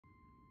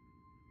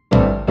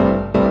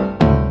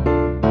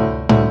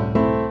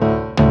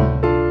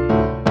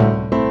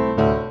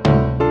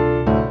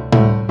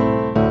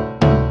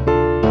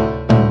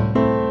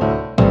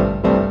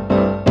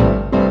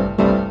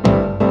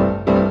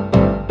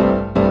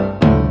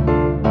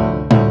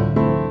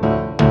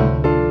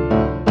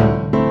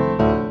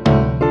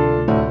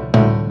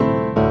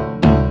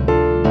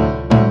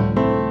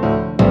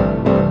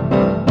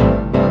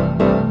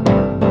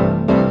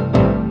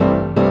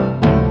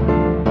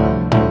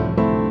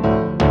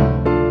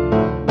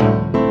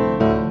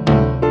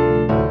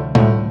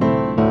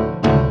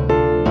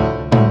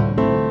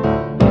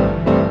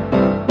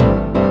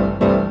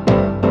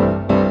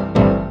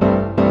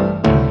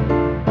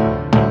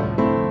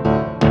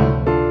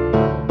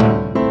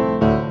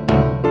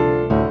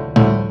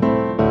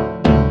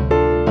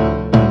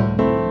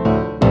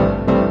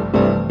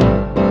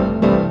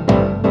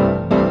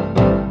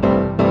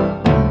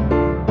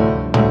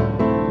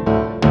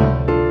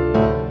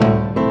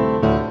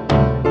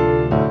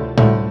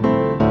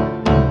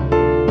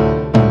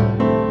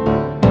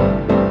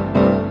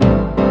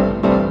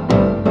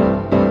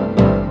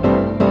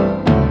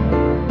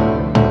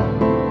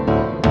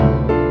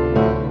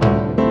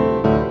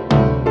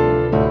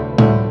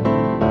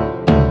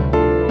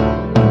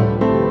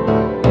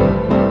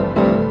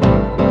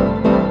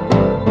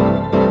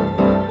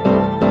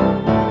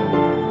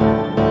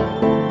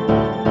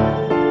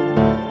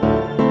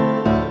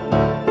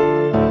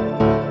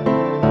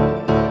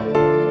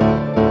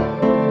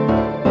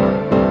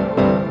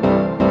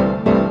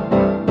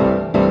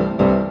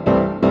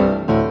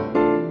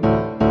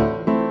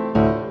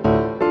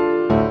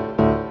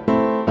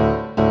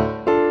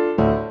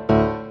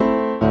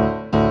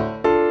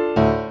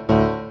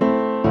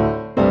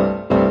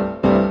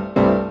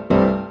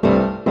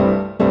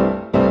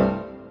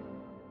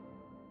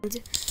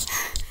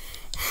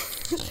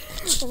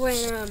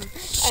when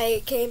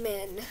I came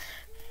in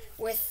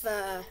with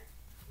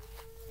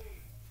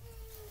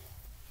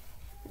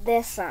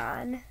this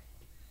on.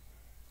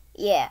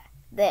 Yeah,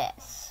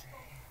 this.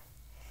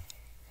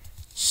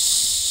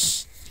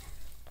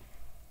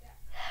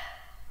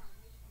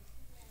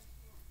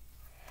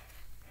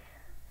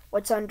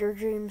 What's under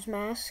Dream's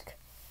mask?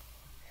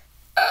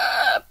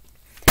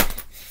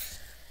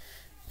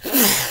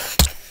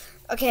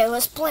 Okay,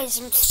 let's play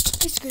some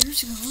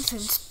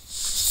Skeletons.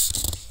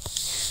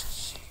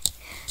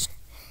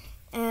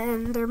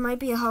 And there might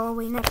be a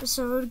Halloween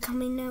episode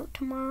coming out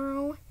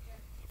tomorrow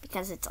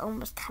because it's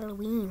almost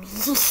Halloween.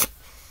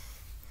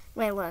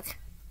 Wait, look.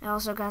 I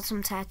also got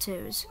some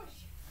tattoos.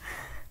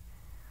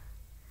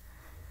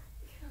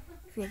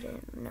 If you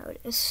didn't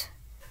notice.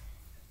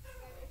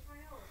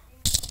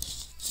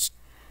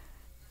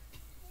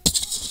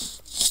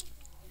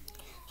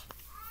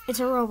 It's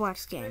a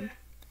Roblox game.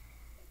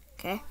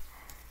 Okay.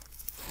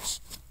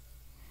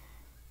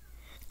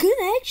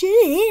 Connection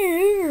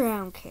here. I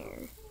don't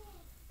care.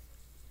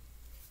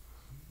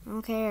 I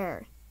don't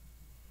care.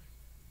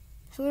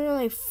 It's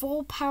literally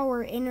full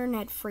power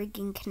internet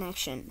freaking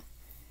connection.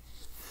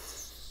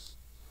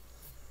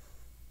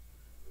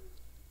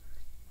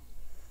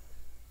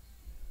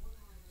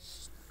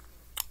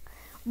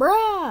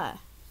 Bruh.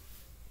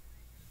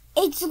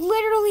 It's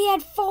literally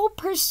at full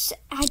percent.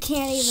 I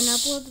can't even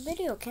upload the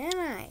video, can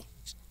I?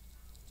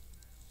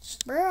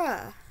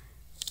 Bruh.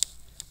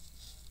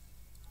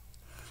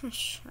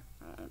 Shut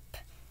up.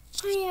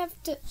 I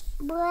have to.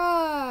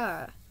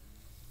 Bruh.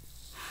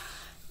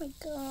 Oh my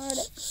god.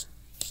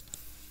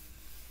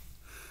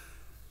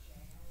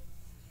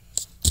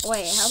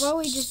 Wait, how about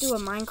we just do a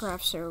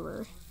Minecraft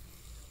server?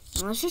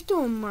 Let's just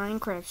do a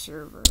Minecraft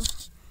server.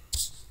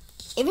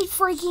 If it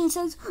freaking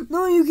says,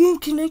 no, you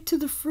can't connect to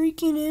the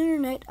freaking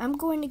internet, I'm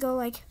going to go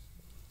like,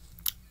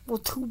 well,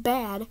 too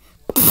bad.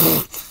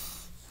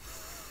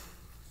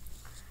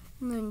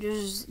 And then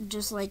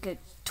just like a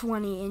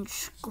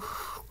 20-inch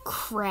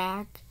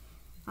crack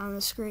on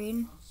the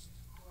screen.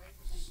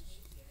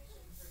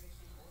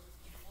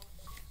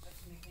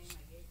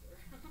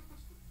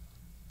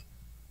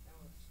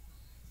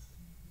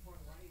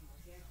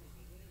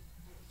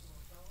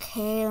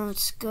 Okay,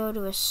 let's go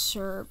to a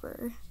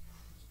server.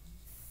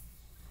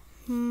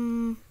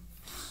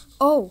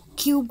 Oh,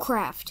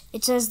 CubeCraft.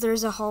 It says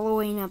there's a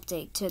Halloween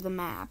update to the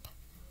map.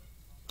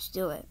 Let's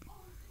do it.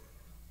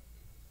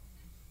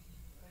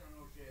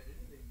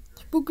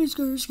 Spooky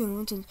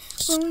skeletons.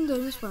 Friends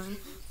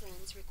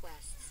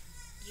requests.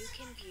 You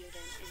can view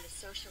them in the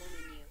social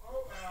menu.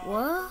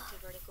 What?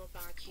 Vertical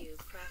bar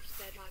CubeCraft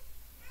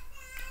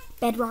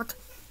Bedrock.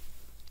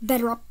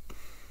 Bedrock.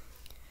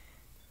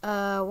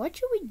 What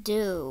should we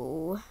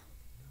do?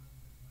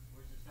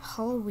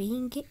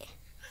 Halloween game?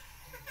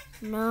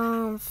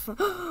 No.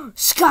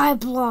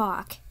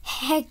 Skyblock.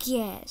 Heck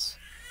yes.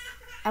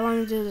 I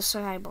want to do the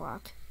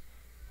Skyblock.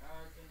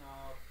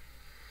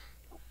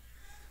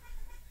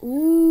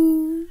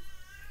 Ooh.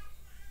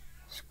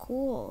 It's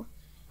cool.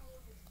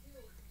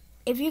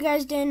 If you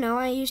guys didn't know,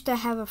 I used to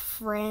have a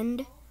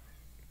friend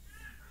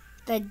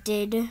that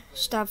did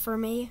stuff for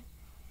me.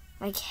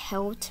 Like,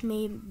 helped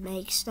me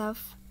make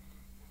stuff.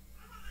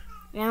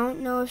 I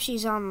don't know if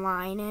she's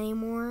online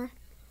anymore.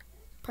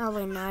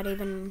 Probably not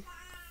even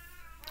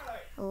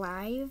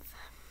alive.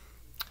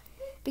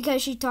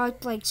 Because she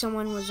talked like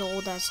someone was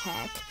old as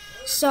heck.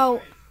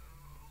 So,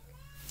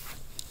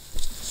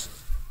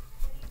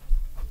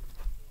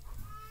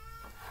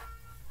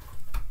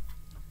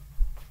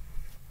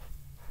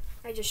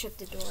 I just shut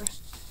the door.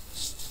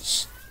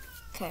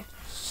 Okay.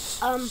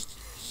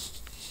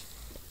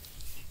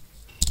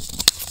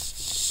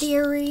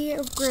 Theory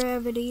of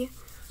gravity.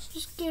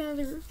 Just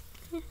gather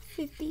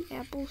 50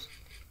 apples.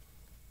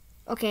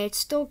 Okay, it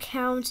still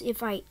counts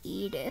if I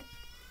eat it.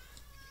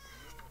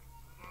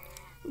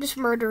 I'm just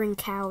murdering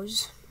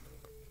cows.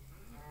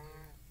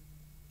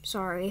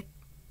 Sorry.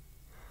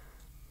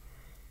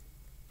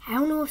 I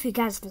don't know if you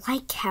guys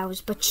like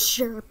cows, but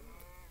sure.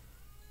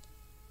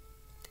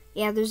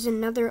 Yeah, there's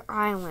another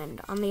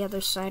island on the other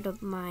side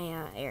of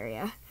my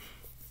area.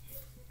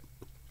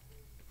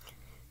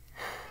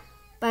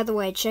 By the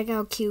way, check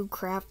out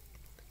CubeCraft.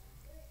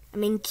 I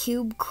mean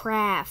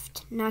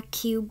CubeCraft, not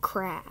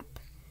CubeCrap.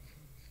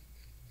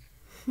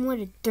 What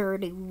a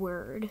dirty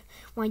word.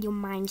 Why your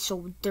mind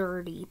so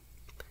dirty?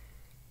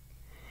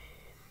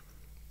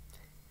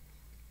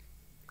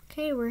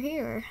 Okay, we're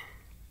here.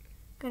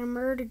 Gonna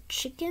murder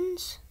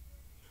chickens?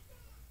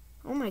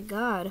 Oh my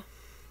god.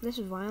 This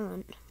is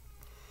violent.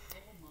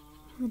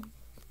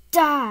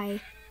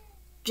 Die!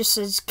 Just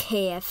says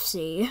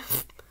KFC.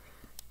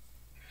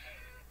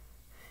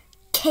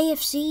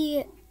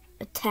 KFC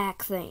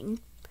attack thing.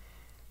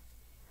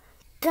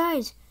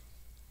 Guys,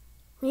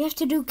 we have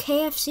to do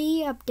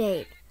KFC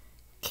update.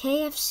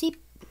 KFC.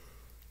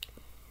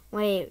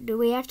 Wait, do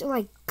we have to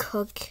like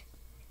cook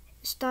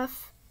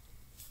stuff?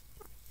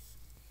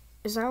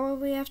 Is that what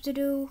we have to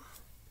do?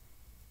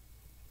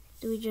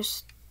 Do we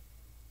just...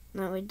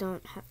 No, we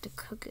don't have to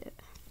cook it.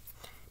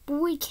 But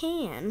we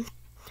can.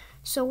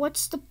 So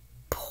what's the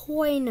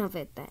point of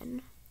it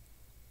then?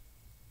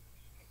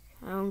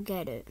 I don't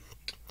get it.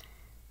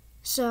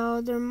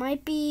 So there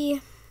might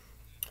be...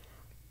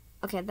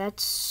 Okay,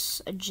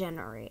 that's a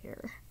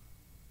generator.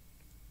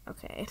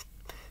 Okay.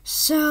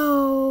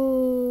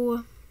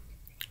 So...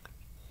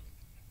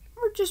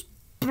 we're just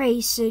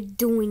basic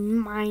doing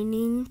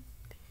mining.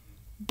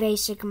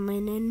 Basic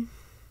mining.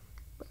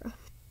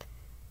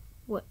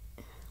 What?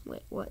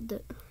 Wait, what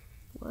the...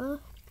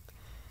 What?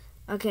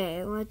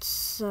 Okay,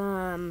 let's,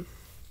 yeet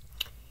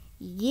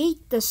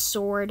the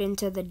sword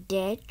into the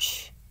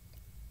ditch.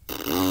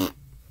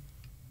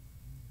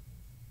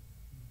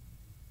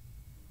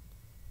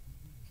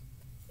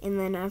 And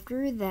then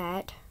after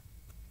that,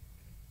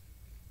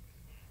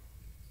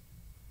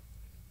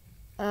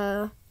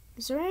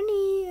 is there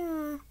any,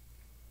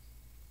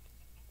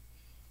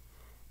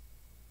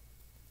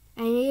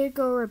 I need to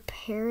go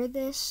repair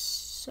this,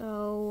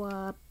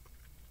 so,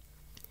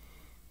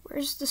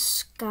 where's the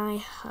Sky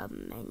Hub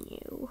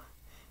menu?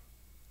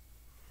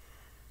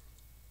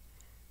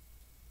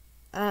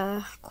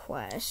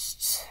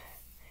 Quests.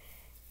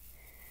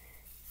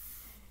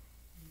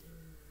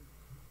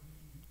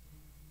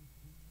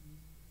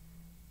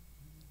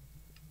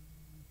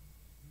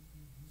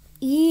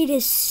 Eat a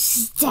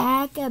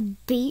stack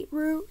of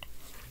beetroot?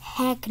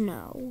 Heck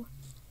no.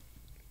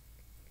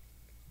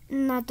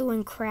 Not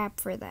doing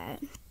crap for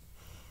that.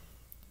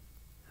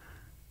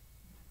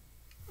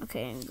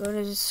 Okay, go to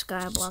the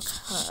Skyblock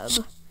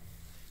Hub.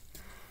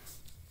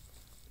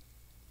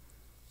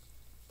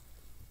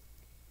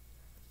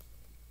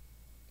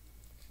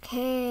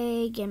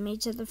 Okay, get me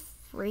to the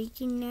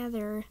freaking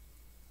Nether.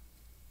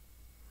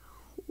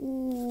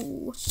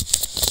 Ooh. Yeah,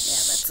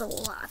 that's a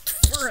lot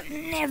for a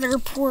Nether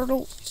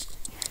portal.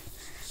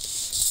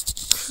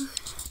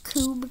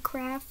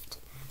 Cubecraft.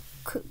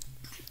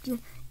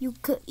 You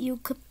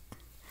could.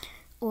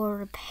 Or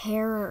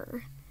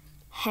repairer.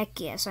 Heck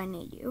yes, I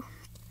need you.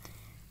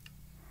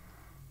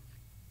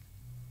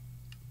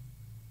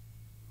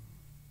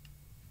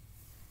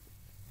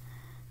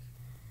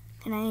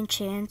 Can I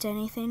enchant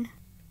anything?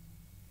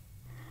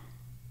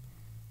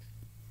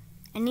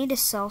 I need to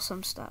sell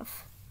some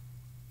stuff.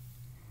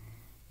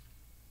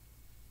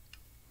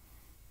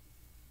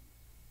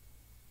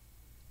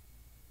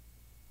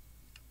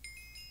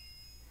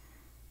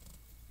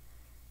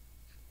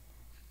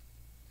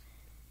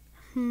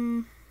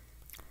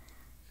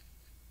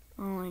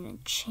 Oh, an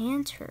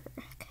enchanter.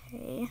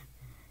 Okay.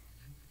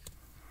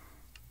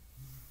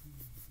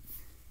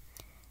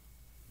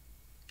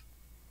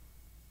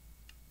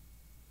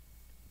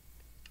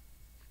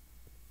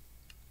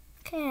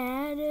 Okay,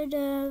 I added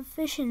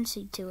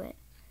efficiency to it.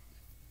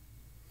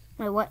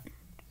 Wait, what?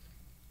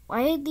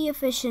 Why did the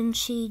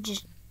efficiency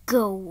just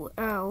go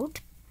out?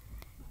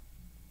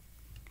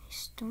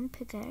 Stone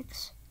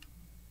pickaxe.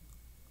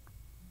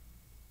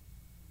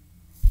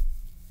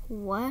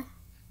 What?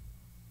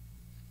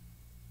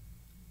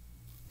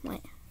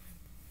 Wait.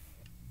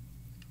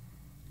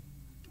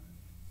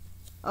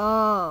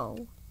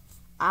 Oh,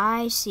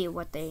 I see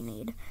what they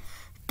need.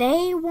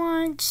 They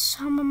want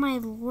some of my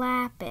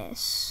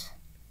lapis.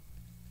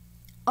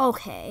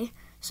 Okay,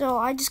 so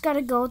I just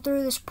gotta go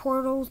through this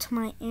portal to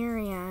my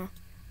area.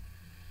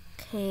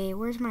 Okay,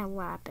 where's my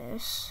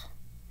lapis?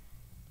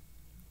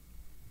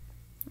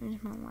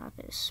 Where's my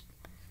lapis?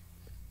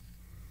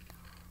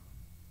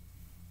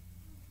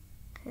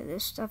 Okay,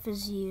 this stuff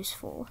is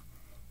useful.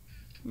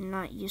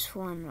 Not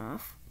useful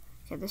enough.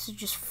 Okay, this is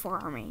just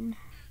farming.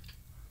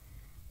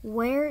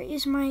 Where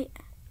is my...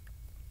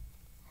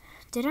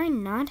 Did I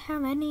not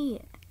have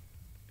any?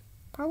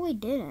 Probably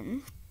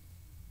didn't.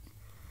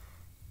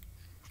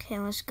 Okay,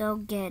 let's go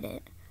get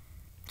it.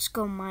 Let's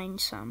go mine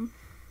some.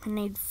 I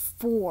need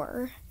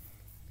 4.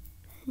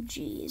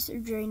 Jeez, they're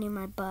draining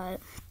my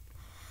butt.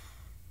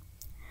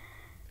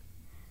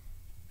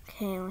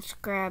 Okay, let's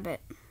grab it.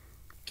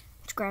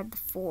 Let's grab the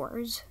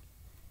 4s.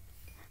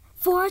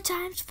 4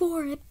 times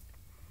 4.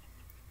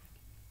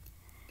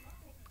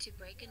 To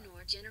break a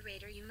NOR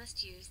generator, you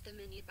must use the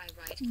menu by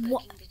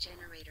right-clicking the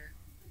generator.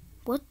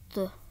 What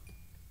the?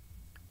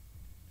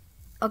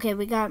 Okay,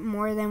 we got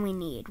more than we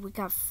need. We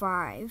got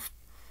 5.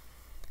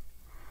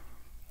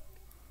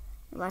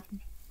 Like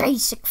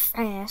basic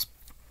fast.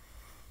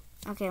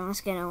 Okay,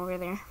 let's get over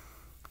there.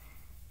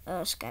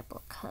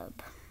 Skyblock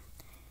Hub.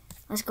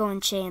 Let's go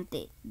enchant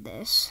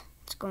this.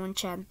 Let's go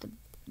enchant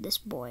this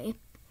boy.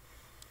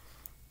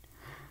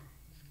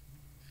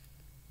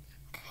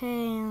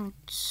 Okay,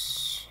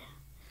 let's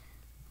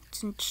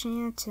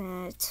enchant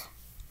it.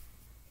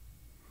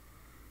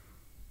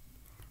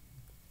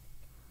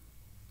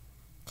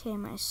 Okay,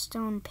 my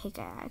stone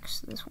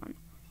pickaxe, this one.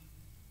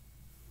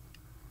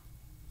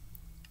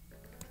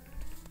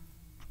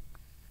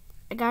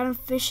 I got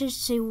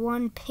efficiency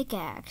 1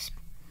 pickaxe.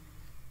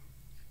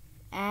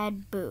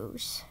 Add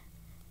boost.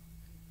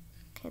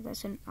 Okay,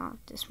 that's an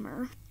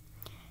Optismer.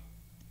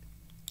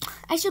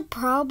 I should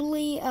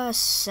probably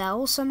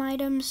sell some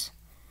items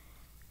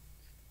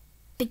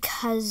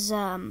because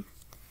I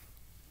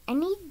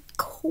need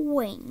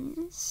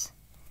coins.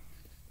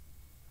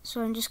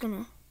 So I'm just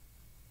gonna,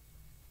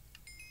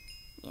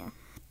 yeah,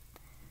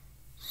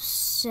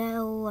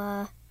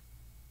 sell,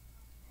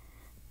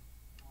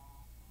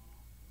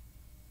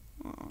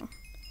 oh.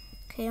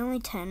 Okay, only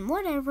 10,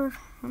 whatever,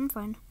 I'm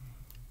fine.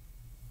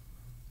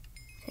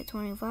 Okay,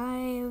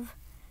 25,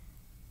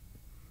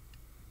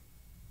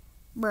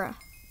 bruh,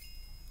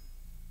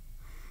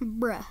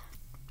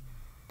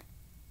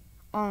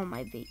 oh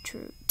my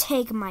beetroot,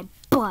 take my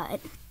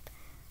butt.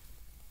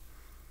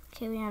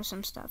 Okay, we have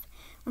some stuff,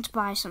 let's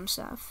buy some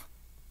stuff.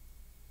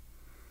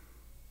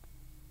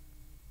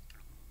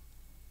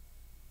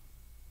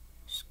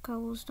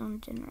 Cobblestone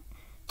generator.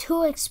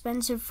 Too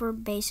expensive for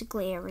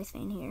basically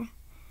everything here.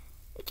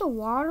 It's a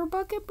water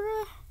bucket,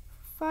 bruh.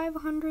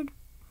 500.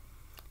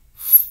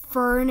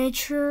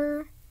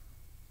 Furniture.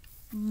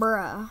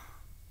 Bruh.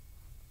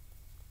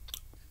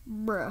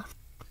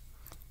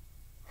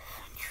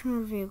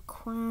 Review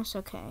class.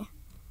 Okay.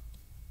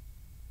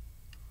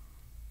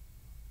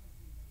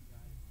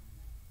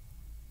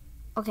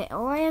 Okay,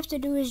 all I have to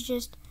do is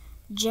just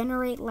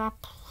generate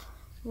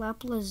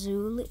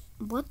lapis-lazuli.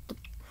 What the?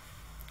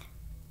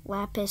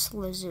 Lapis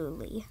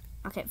lazuli.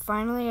 Okay,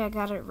 finally I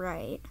got it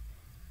right.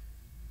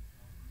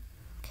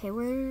 Okay,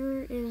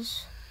 where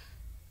is...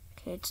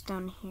 Okay, it's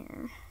down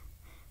here.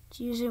 Let's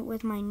use it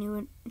with my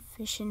new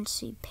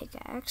efficiency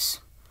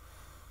pickaxe.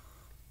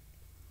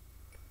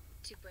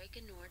 To break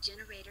an ore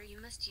generator,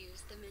 you must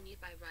use the menu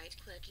by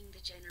right-clicking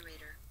the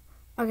generator.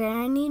 Okay,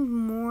 I need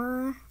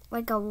more,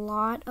 like a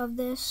lot of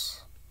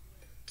this.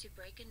 To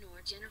break an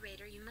ore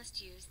generator, you must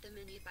use the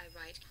menu by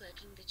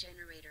right-clicking the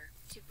generator.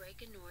 To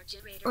break an ore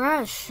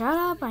generator, Shut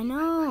up, I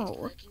know.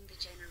 right-clicking the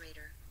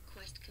generator.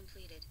 Quest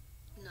completed.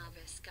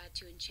 Novice Guide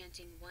to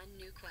Enchanting 1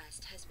 new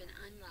quest has been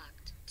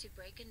unlocked. To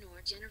break an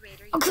ore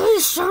generator, you Okay,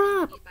 must shut use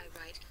the up. menu by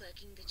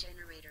right-clicking the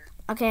generator.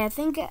 Okay, I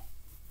think...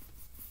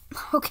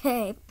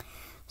 Okay,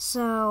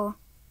 so...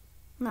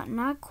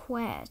 Not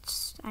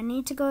quests. I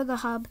need to go to the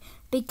hub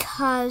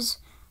because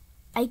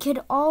I could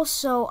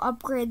also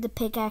upgrade the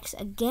pickaxe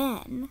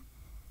again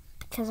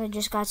because I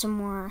just got some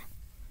more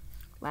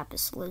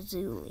lapis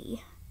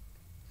lazuli.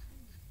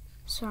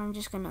 So I'm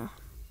just gonna...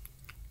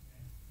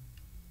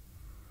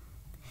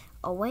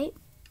 Oh wait,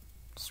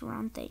 it's the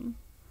wrong thing.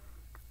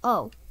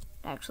 Oh,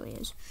 it actually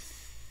is.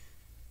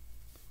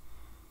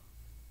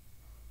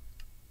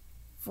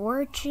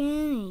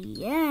 Fortune,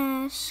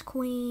 yes,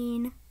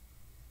 queen.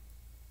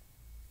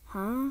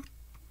 Huh?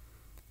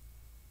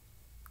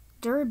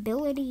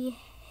 Durability,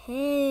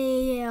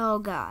 hey, oh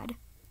god.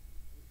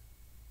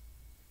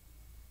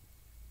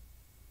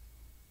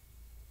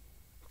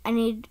 I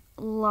need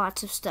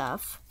lots of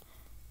stuff.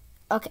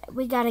 Okay,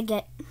 we gotta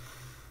get...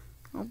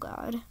 Oh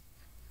god.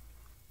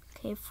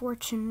 Okay,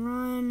 fortune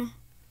run.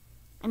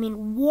 I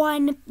mean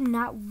one,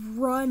 not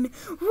run.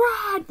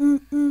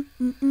 Run!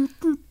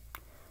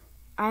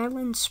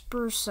 Island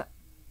spruce.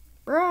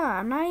 Bruh,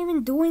 I'm not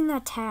even doing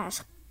that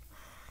task.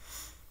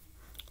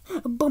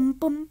 Bum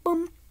bum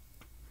bum.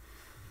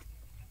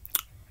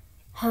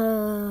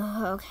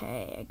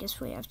 Okay, I guess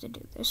we have to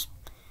do this.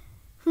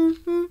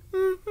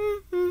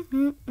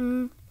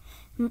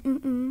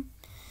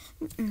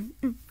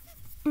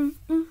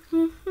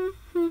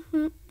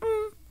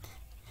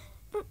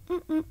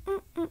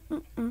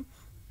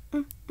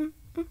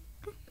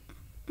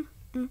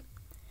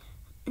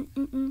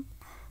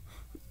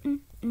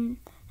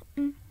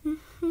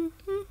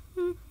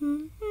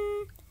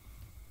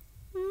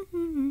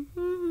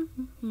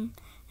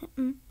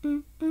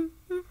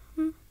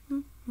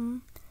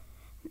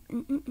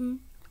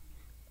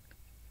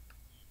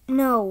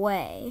 No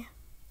way.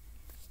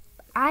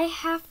 I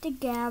have to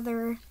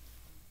gather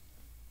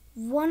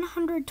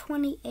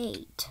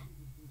 128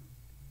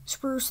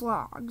 spruce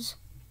logs.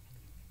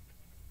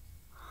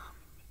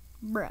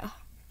 Bruh.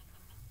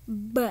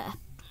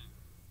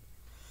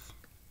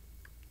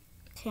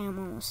 Okay, I'm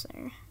almost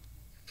there.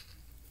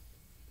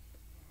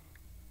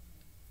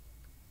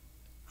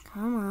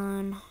 Come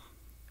on.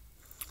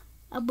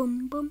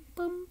 Boom, boom,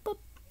 boom, boom.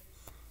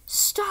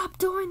 Stop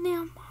doing the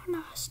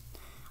Among Us.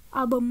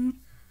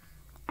 Boom.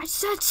 I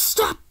said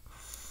stop.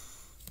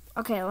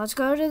 Okay, let's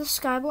go to the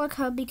Skyblock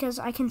Hub because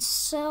I can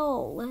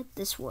sell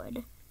this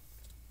wood.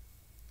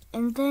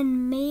 And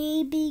then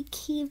maybe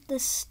keep the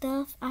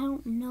stuff. I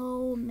don't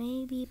know,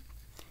 maybe.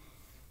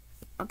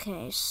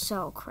 Okay,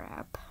 sell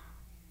crap.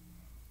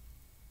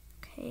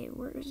 Okay,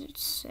 where does it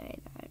say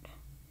that?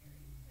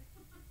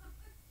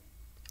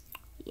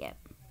 Yep.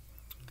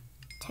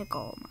 Take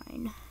all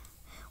mine.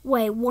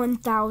 Wait,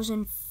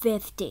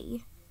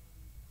 1,050.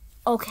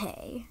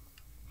 Okay.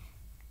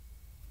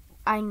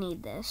 I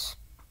need this.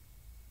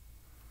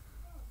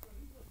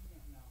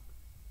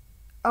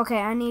 Okay,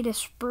 I need a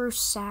spruce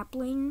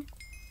sapling.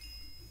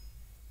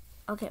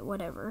 Okay,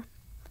 whatever.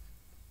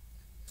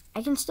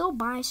 I can still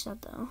buy stuff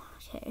though.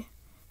 Okay.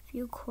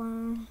 Few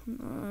coins.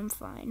 No, I'm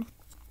fine.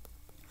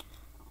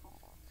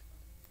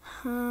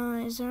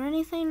 Is there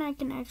anything I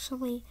can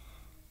actually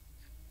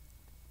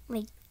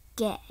like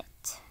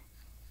get?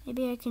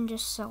 Maybe I can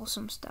just sell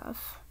some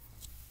stuff.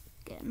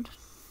 Again.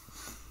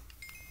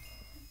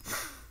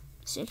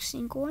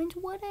 16 coins,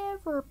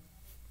 whatever.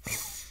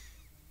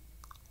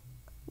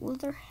 Will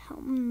there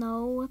help?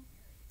 No.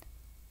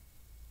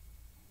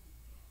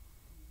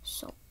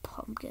 So,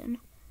 pumpkin.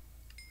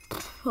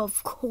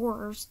 Of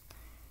course.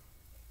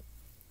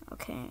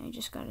 Okay, I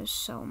just gotta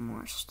sell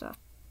more stuff.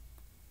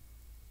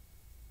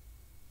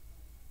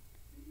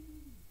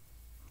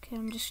 Okay,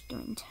 I'm just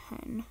doing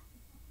 10.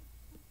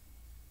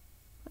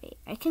 Wait,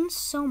 I can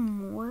sell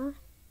more?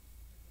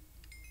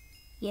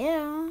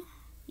 Yeah.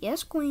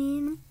 Yes,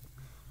 queen.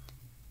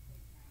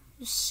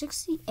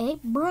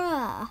 68,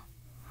 bruh.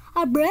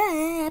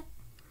 Bruh.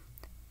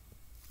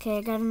 Okay,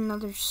 I got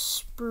another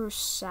spruce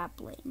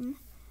sapling.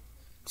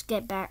 Let's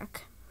get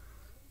back.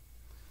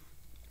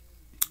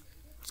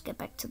 Let's get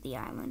back to the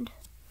island.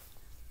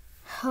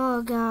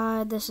 Oh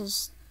god, this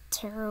is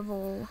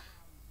terrible.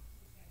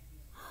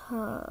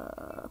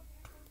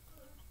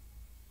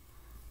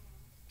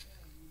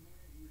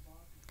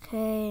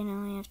 Okay,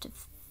 now we have to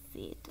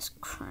feed this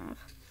crap.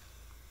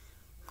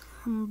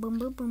 Boom,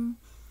 boom, boom.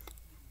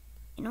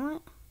 You know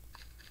what?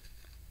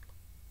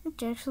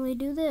 Let's actually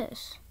do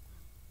this.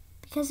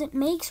 Because it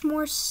makes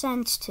more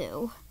sense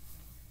to.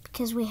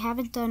 Because we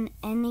haven't done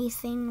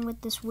anything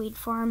with this wheat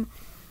farm.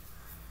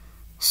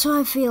 So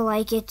I feel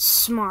like it's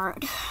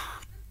smart.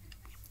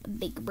 A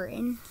big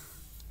brain.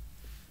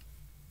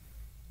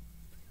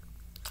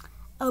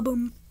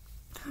 Boom.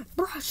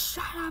 Bruh,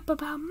 shut up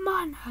about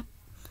money.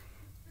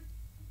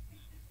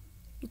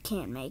 You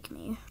can't make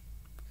me.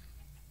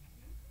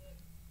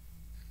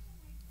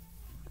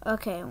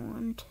 Okay,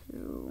 1,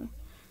 2.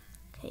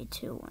 Okay,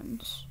 2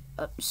 ones.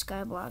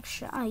 Skyblock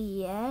shot.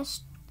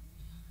 Yes.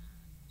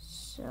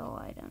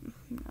 Sell item.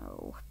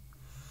 No.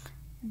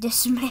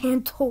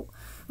 Dismantle.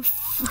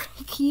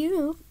 Frick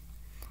you.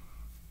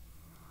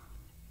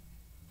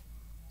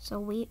 So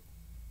we.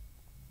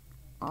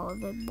 All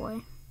of it,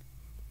 boy.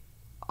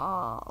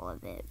 All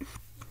of it.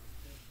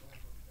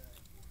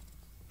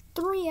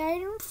 3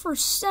 items for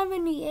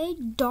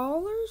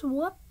 $78?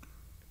 What?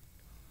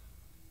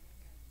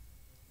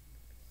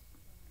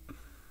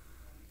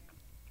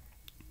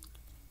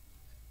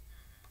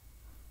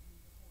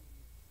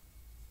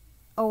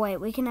 Oh wait,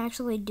 we can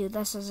actually do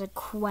this as a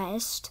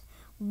quest.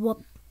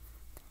 Whoop.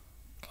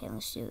 Okay,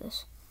 let's do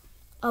this.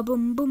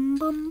 Boom boom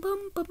boom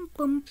boom boom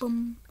boom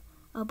boom.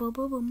 Boom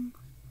boom boom.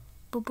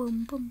 Boom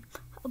boom boom.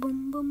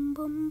 Boom boom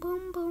boom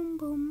boom boom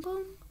boom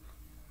boom.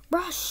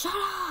 Bruh, shut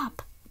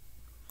up!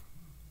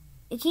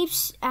 It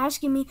keeps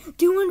asking me,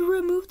 do you want to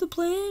remove the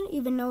plan?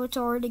 Even though it's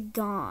already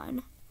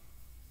gone.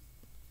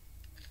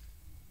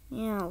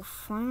 Yeah,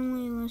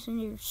 finally listen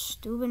to your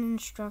stupid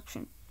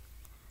instruction.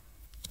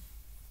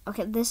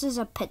 Okay, this is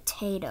a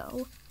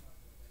potato.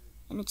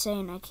 And it's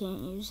saying I can't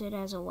use it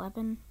as a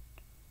weapon.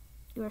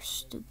 You're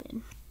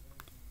stupid.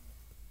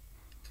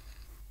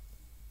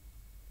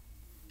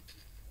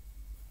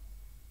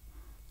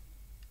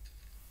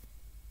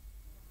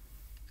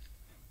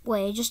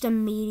 Wait, it just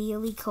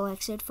immediately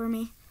collects it for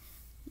me?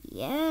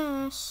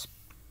 Yes.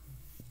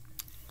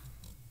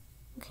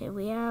 Okay,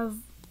 we have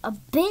a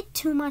bit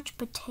too much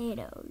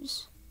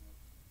potatoes.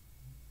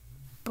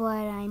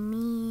 But I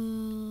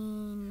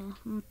mean...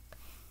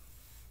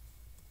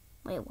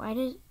 Wait, why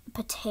did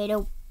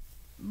potato...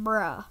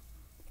 Bruh.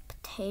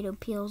 Potato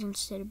peels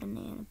instead of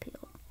banana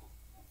peel.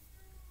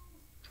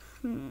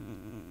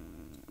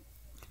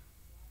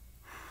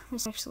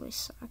 This actually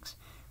sucks.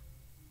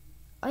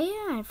 Oh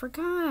yeah, I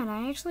forgot.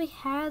 I actually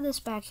had this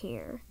back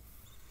here.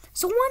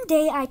 So one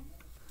day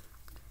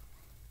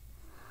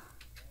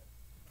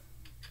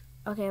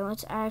Okay,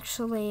 let's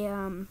actually,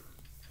 Okay,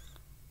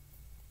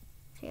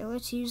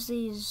 let's use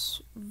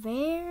these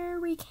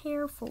very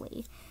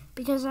carefully.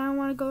 Because I don't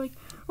want to go like,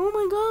 oh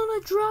my god, I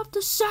dropped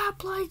the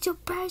sapling, you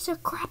piece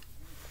of crap.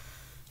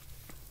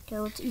 Okay,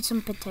 let's eat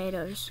some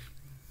potatoes.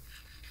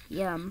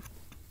 Yum.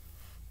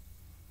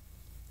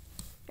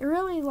 I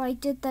really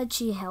liked it that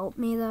she helped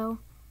me, though,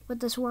 with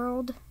this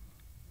world.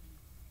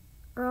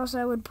 Or else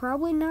I would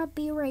probably not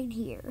be right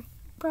here.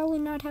 Probably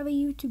not have a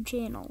YouTube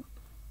channel.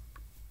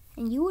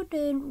 And you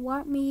wouldn't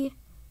want me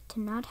to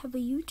not have a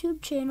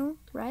YouTube channel,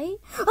 right?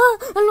 Ah!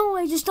 No,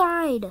 I just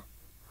died!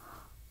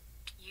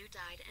 You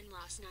died and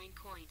lost 9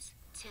 coins.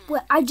 10.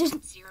 Well, I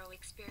just... 0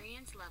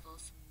 experience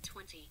levels.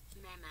 20.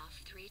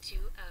 Mammoth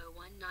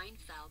 32019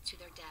 fell to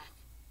their death.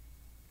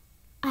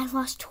 I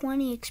lost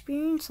 20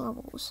 experience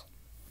levels.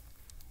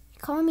 You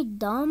calling me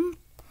dumb?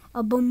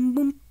 A boom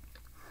boom.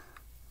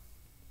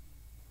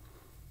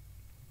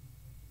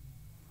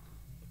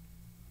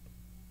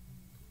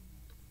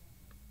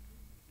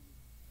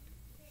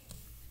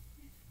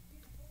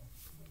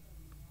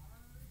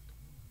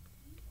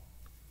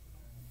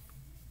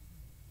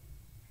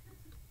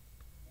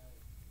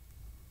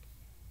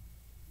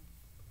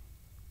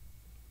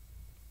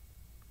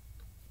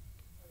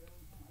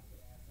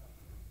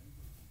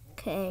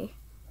 Okay,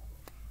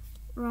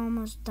 we're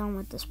almost done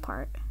with this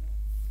part.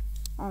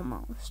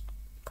 Almost.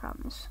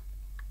 Promise.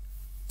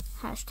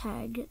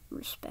 Hashtag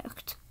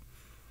respect.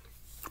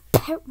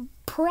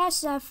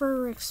 Press F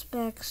for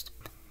respect.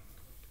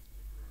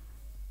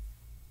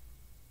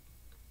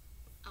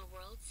 A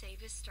World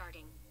save is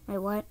starting. Wait,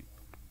 what?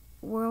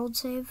 World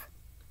save?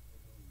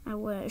 I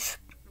wish.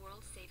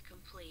 World save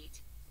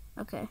complete.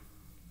 Okay.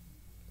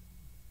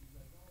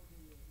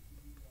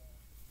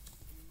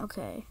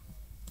 Okay.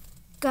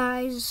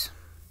 Guys.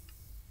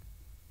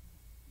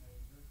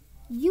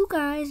 You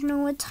guys know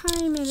what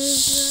time it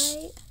is,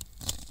 right?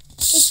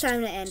 It's time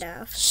to end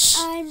off.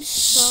 I'm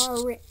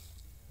sorry.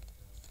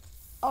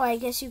 Oh, I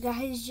guess you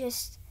guys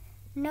just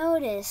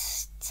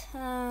noticed,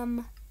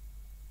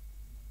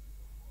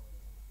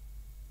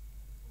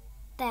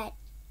 that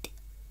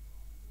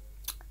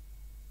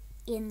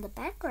in the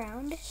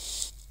background,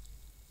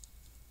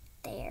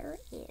 there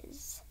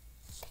is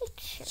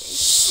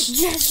pictures.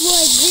 Just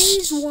like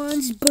these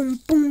ones. Boom,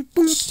 boom,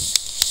 boom.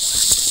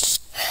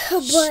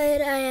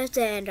 But I have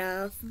to end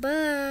off.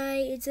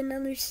 Bye. It's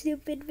another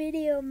stupid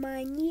video of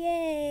mine.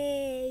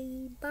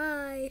 Yay.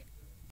 Bye.